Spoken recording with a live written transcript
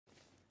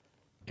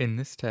In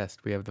this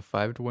test, we have the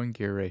 5-to-1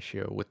 gear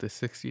ratio with the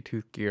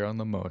 60-tooth gear on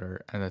the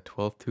motor and the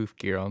 12-tooth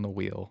gear on the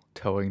wheel,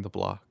 towing the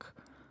block.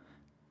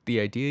 The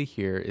idea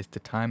here is to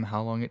time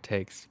how long it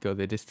takes to go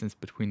the distance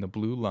between the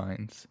blue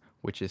lines,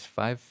 which is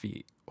 5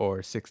 feet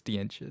or 60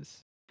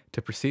 inches.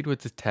 To proceed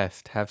with the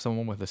test, have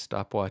someone with a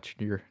stopwatch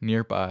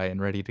nearby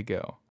and ready to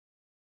go.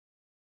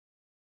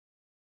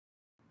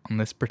 On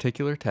this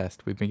particular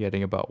test, we've been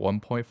getting about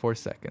 1.4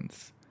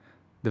 seconds.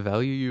 The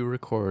value you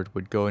record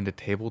would go into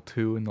Table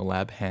 2 in the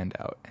lab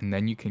handout, and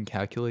then you can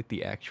calculate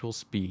the actual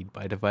speed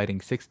by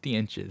dividing 60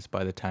 inches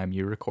by the time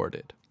you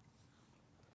recorded.